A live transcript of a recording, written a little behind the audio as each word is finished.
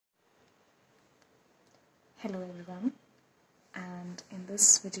Hello everyone, and in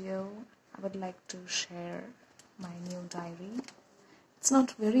this video I would like to share my new diary. It's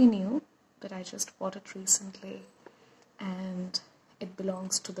not very new, but I just bought it recently and it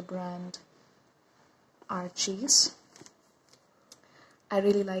belongs to the brand Archies. I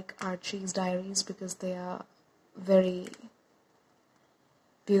really like Archies Diaries because they are very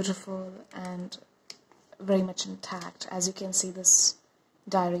beautiful and very much intact. As you can see, this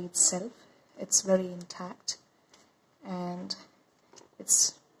diary itself, it's very intact and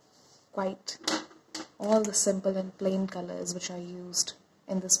it's quite all the simple and plain colors which are used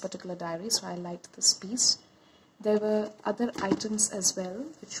in this particular diary, so I liked this piece. There were other items as well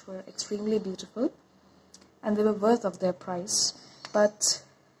which were extremely beautiful and they were worth of their price, but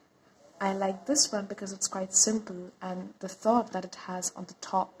I like this one because it's quite simple and the thought that it has on the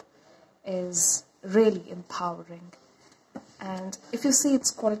top is really empowering. And if you see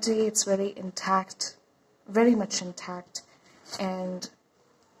its quality, it's very intact, very much intact, and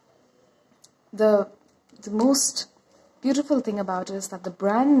the most beautiful thing about it is that the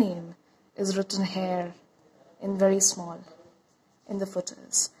brand name is written here in very small in the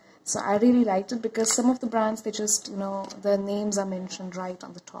footers. So I really liked it because some of the brands, they just, the names are mentioned right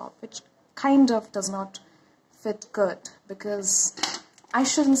on the top, which kind of does not fit good because I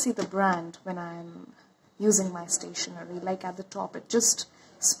shouldn't see the brand when I'm using my stationery, like at the top. It just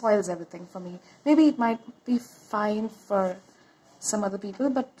spoils everything for me. Maybe it might be fine for some other people,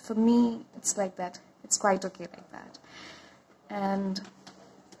 but for me it's like that. It's quite okay like that. And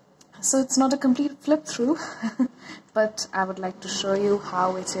so it's not a complete flip through but I would like to show you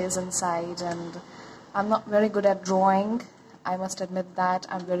how it is inside. And I'm not very good at drawing, I must admit that.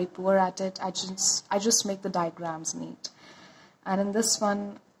 I'm very poor at it. I just make the diagrams neat. And in this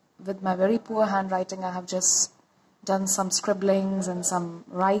one, with my very poor handwriting, I have just done some scribblings and some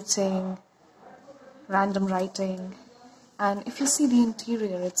writing, random writing. And if you see the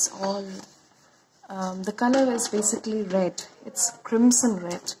interior, it's all, the color is basically red. It's crimson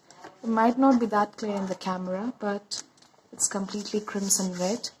red. It might not be that clear in the camera, but it's completely crimson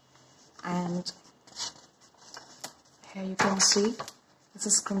red. And here you can see, this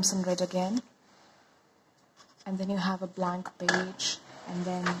is crimson red again. And then you have a blank page. And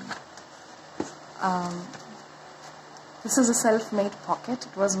then this is a self-made pocket.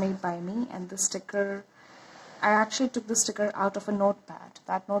 It was made by me, and the sticker, I actually took the sticker out of a notepad.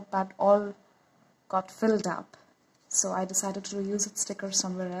 That notepad all got filled up, so I decided to use its sticker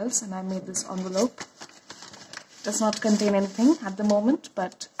somewhere else, and I made this envelope. It does not contain anything at the moment,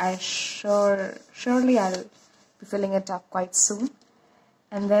 but surely I'll be filling it up quite soon.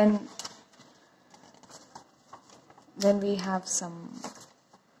 And then we have some,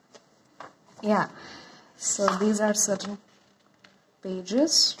 so these are certain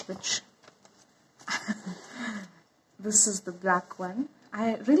pages which this is the black one.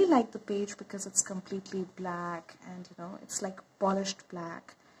 I really like the page because it's completely black and it's like polished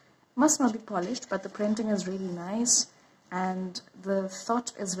black. Must not be polished, but the printing is really nice and the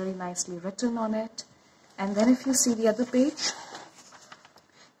thought is very nicely written on it. And then if you see the other page,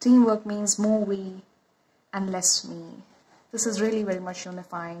 teamwork means more we and less me. This is really very much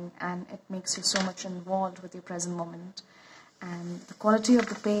unifying and it makes you so much involved with your present moment. And the quality of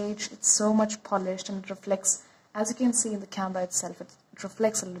the page, it's so much polished and it reflects, as you can see in the camera itself, it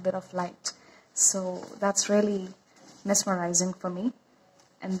reflects a little bit of light. So that's really mesmerizing for me.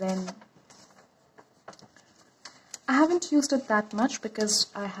 And then I haven't used it that much because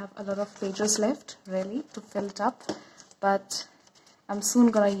I have a lot of pages left really to fill it up. But I'm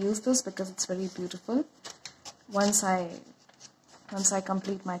soon gonna use this because it's very beautiful. Once I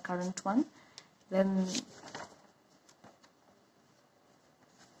complete my current one, then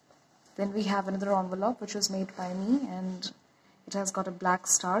we have another envelope which was made by me and it has got a black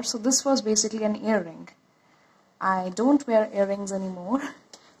star. So this was basically an earring. I don't wear earrings anymore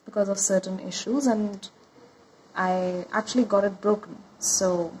because of certain issues and I actually got it broken.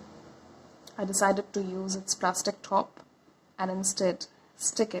 So I decided to use its plastic top and instead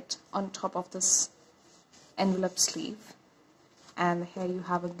stick it on top of this envelope sleeve. And here you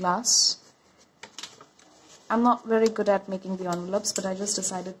have a glass. I'm not very good at making the envelopes, but I just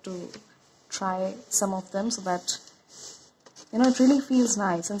decided to try some of them so that it really feels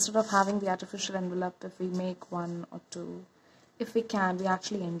nice. Instead of having the artificial envelope, if we make one or two, if we can, we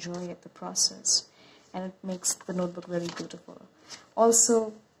actually enjoy it, the process, and it makes the notebook very beautiful.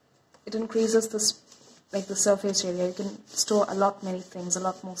 Also, it increases the surface area. You can store a lot many things, a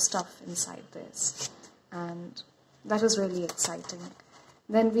lot more stuff inside this, and that is really exciting.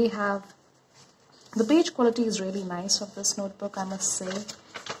 Then we have, the page quality is really nice of this notebook, I must say.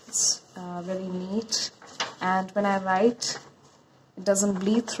 It's very neat and when I write, it doesn't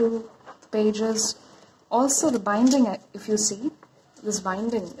bleed through the pages. Also, the binding, if you see, this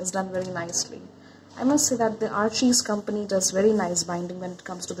binding is done very nicely. I must say that the Archies company does very nice binding when it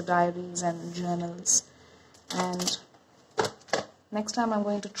comes to the diaries and journals. And next time I'm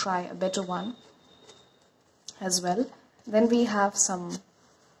going to try a better one as well. Then we have some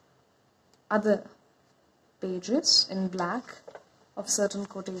other pages in black of certain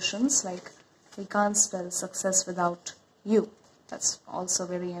quotations, like, "We can't spell success without you." That's also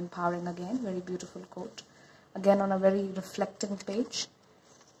very empowering again, very beautiful quote. Again on a very reflecting page.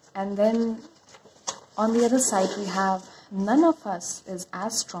 And then on the other side we have, "None of us is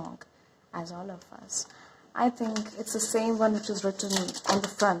as strong as all of us." I think it's the same one which is written on the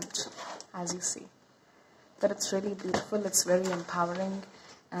front, as you see. But it's really beautiful, it's very empowering.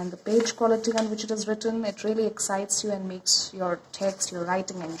 And the page quality on which it is written, it really excites you and makes your text, your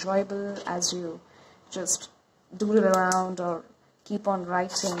writing enjoyable as you just doodle around or keep on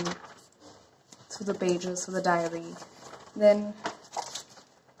writing through the pages, through the diary. Then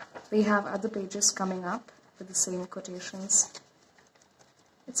we have other pages coming up with the same quotations.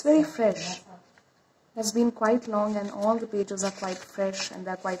 It's very fresh. It's been quite long and all the pages are quite fresh and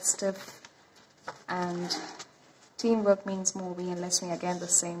they're quite stiff. And teamwork means more we and less me, again the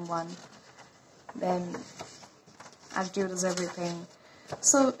same one. Then attitude is everything.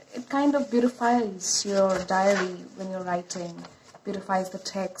 So it kind of beautifies your diary when you're writing, beautifies the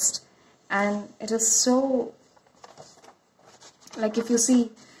text. And it is so, like, if you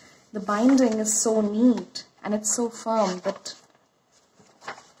see, the binding is so neat and it's so firm that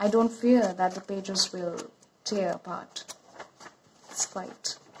I don't fear that the pages will tear apart. It's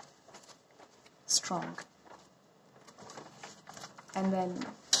quite strong. And then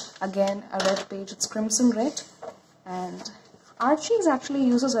again a red page, it's crimson red, and Archies actually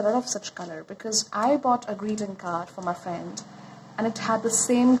uses a lot of such color, because I bought a greeting card for my friend and it had the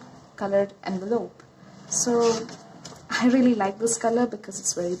same colored envelope. So I really like this color because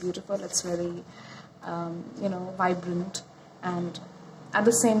it's very beautiful, it's very vibrant, and at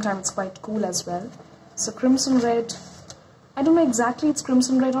the same time it's quite cool as well. So crimson red, I don't know exactly it's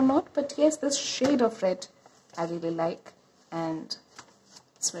crimson red or not, but yes, this shade of red I really like, and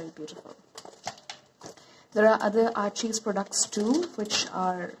it's very beautiful. There are other Archies products too, which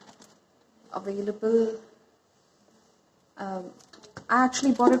are available. I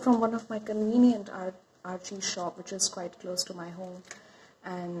actually bought it from one of my convenient Archie shop, which is quite close to my home,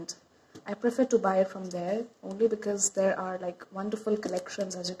 and I prefer to buy it from there only because there are like wonderful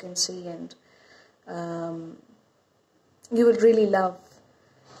collections, as you can see, and you would really love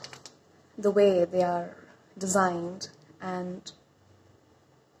the way they are designed. And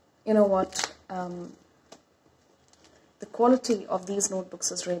you know what, the quality of these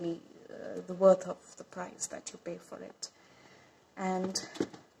notebooks is really the worth of the price that you pay for it. And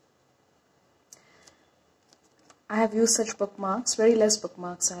I have used such bookmarks, very less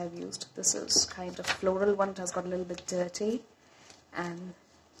bookmarks I have used. This is kind of floral one, it has got a little bit dirty. And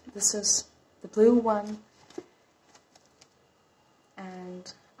this is the blue one.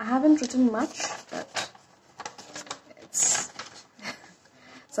 And I haven't written much, but it's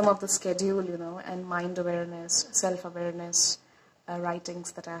some of the schedule, and mind awareness, self-awareness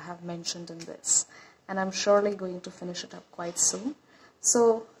writings that I have mentioned in this. And I'm surely going to finish it up quite soon.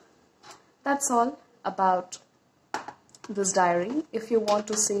 So that's all about this diary. If you want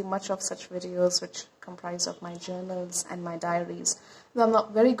to see much of such videos which comprise of my journals and my diaries, though I'm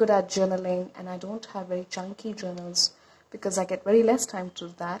not very good at journaling and I don't have very chunky journals because I get very less time to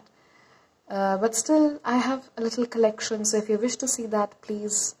do that, but still I have a little collection, so if you wish to see that,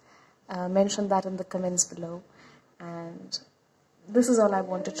 please mention that in the comments below. And this is all I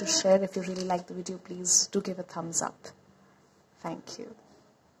wanted to share. If you really like the video, please do give a thumbs up. Thank you.